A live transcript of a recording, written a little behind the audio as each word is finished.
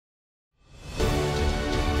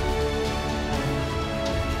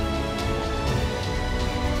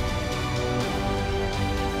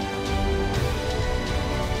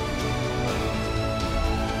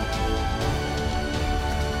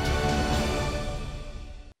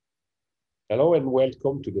Hello and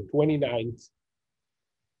welcome to the 29th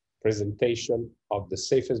presentation of the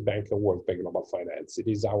Safest Bank Award by Global Finance. It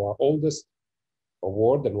is our oldest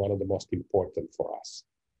award and one of the most important for us.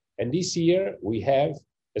 And this year we have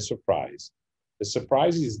a surprise. The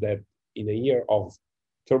surprise is that in a year of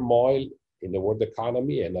turmoil in the world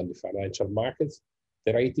economy and on the financial markets,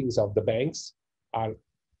 the ratings of the banks are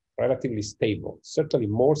relatively stable, certainly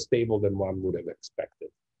more stable than one would have expected.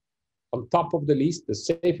 On top of the list, the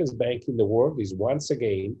safest bank in the world is once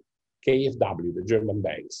again KFW, the German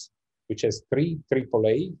banks, which has 3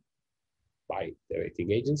 AAA by the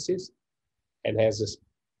rating agencies and has,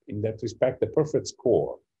 in that respect, a perfect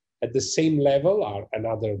score. At the same level are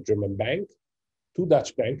another German bank, 2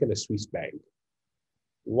 Dutch banks, and a Swiss bank.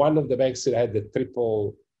 One of the banks that had the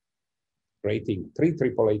triple rating, 3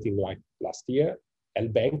 triple rating like last year, L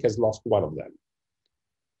Bank has lost one of them.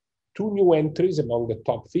 2 new entries among the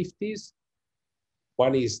top 50s.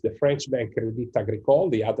 One is the French bank Crédit Agricole,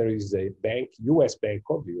 the other is a bank, US bank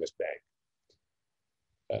called the US Bank.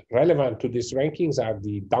 Relevant to these rankings are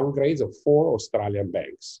the downgrades of 4 Australian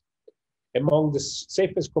banks. Among the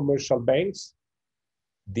safest commercial banks,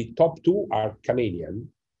 the top 2 are Canadian,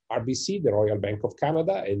 RBC, the Royal Bank of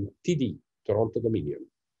Canada, and TD, Toronto Dominion,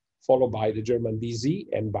 followed by the German DZ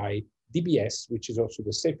and by DBS, which is also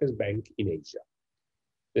the safest bank in Asia.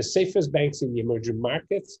 The safest banks in the emerging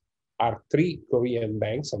markets are 3 Korean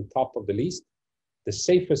banks on top of the list. The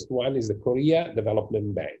safest one is the Korea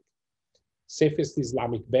Development Bank. Safest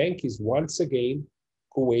Islamic bank is once again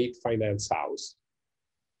Kuwait Finance House.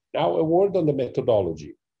 Now a word on the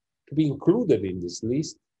methodology. To be included in this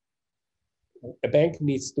list, a bank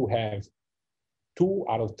needs to have 2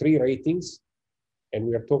 out of 3 ratings, and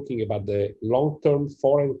we are talking about the long-term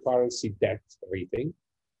foreign currency debt rating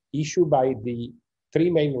issued by the 3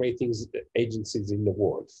 main ratings agencies in the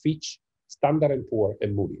world, Fitch, Standard & Poor's,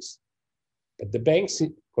 and Moody's. But the banks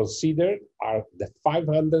considered are the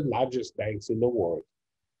 500 largest banks in the world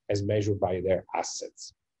as measured by their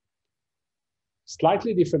assets.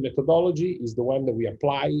 Slightly different methodology is the one that we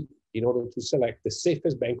apply in order to select the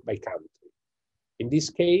safest bank by country. In this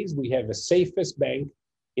case, we have a safest bank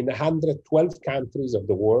in 112 countries of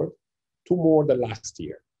the world, 2 more than last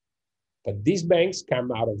year. But these banks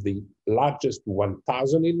come out of the largest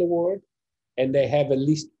 1,000 in the world, and they have at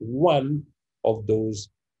least one of those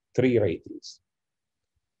 3 ratings.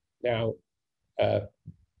 Now,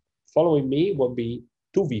 following me will be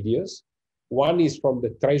 2 videos. One is from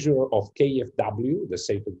the treasurer of KFW, the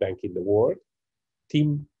safest bank in the world,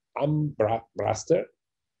 Tim Armbruster,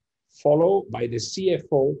 followed by the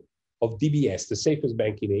CFO of DBS, the safest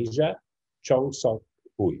bank in Asia, Chng Sok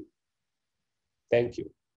Hui. Thank you.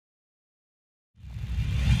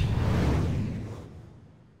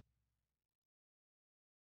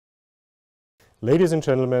 Ladies and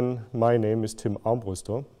gentlemen, my name is Tim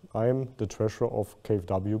Armbruster. I am the treasurer of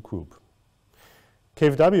KFW Group.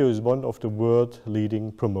 KFW is one of the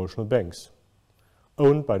world-leading promotional banks,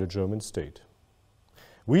 owned by the German state.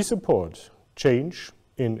 We support change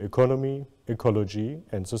in economy, ecology,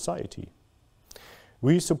 and society.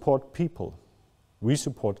 We support people, we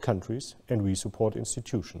support countries, and we support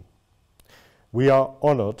institutions. We are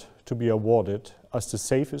honored to be awarded as the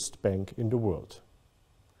safest bank in the world.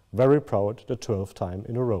 Very proud the 12th time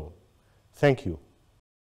in a row. Thank you.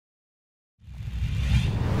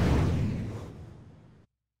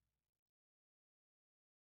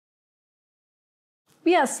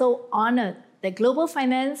 We are so honored that Global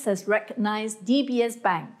Finance has recognized DBS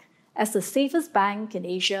Bank as the safest bank in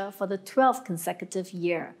Asia for the 12th consecutive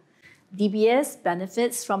year. DBS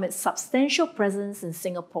benefits from its substantial presence in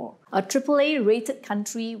Singapore, a AAA-rated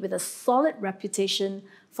country with a solid reputation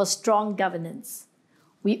for strong governance.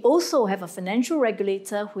 We also have a financial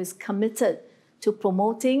regulator who is committed to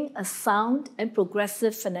promoting a sound and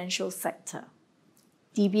progressive financial sector.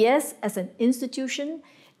 DBS, as an institution,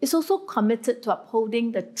 is also committed to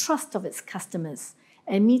upholding the trust of its customers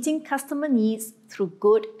and meeting customer needs through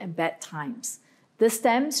good and bad times. This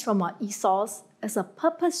stems from our ethos as a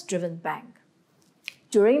purpose-driven bank.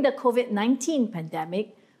 During the COVID-19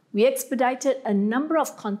 pandemic, we expedited a number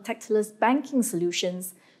of contactless banking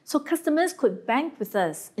solutions so customers could bank with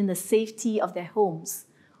us in the safety of their homes.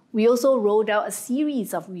 We also rolled out a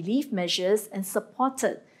series of relief measures and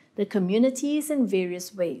supported the communities in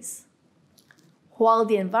various ways. While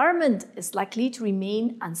the environment is likely to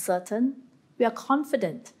remain uncertain, we are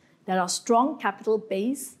confident that our strong capital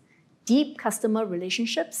base, deep customer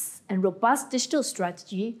relationships, and robust digital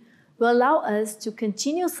strategy will allow us to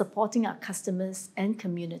continue supporting our customers and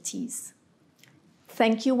communities.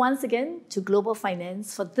 Thank you once again to Global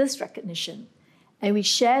Finance for this recognition, and we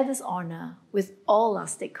share this honor with all our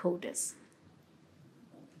stakeholders.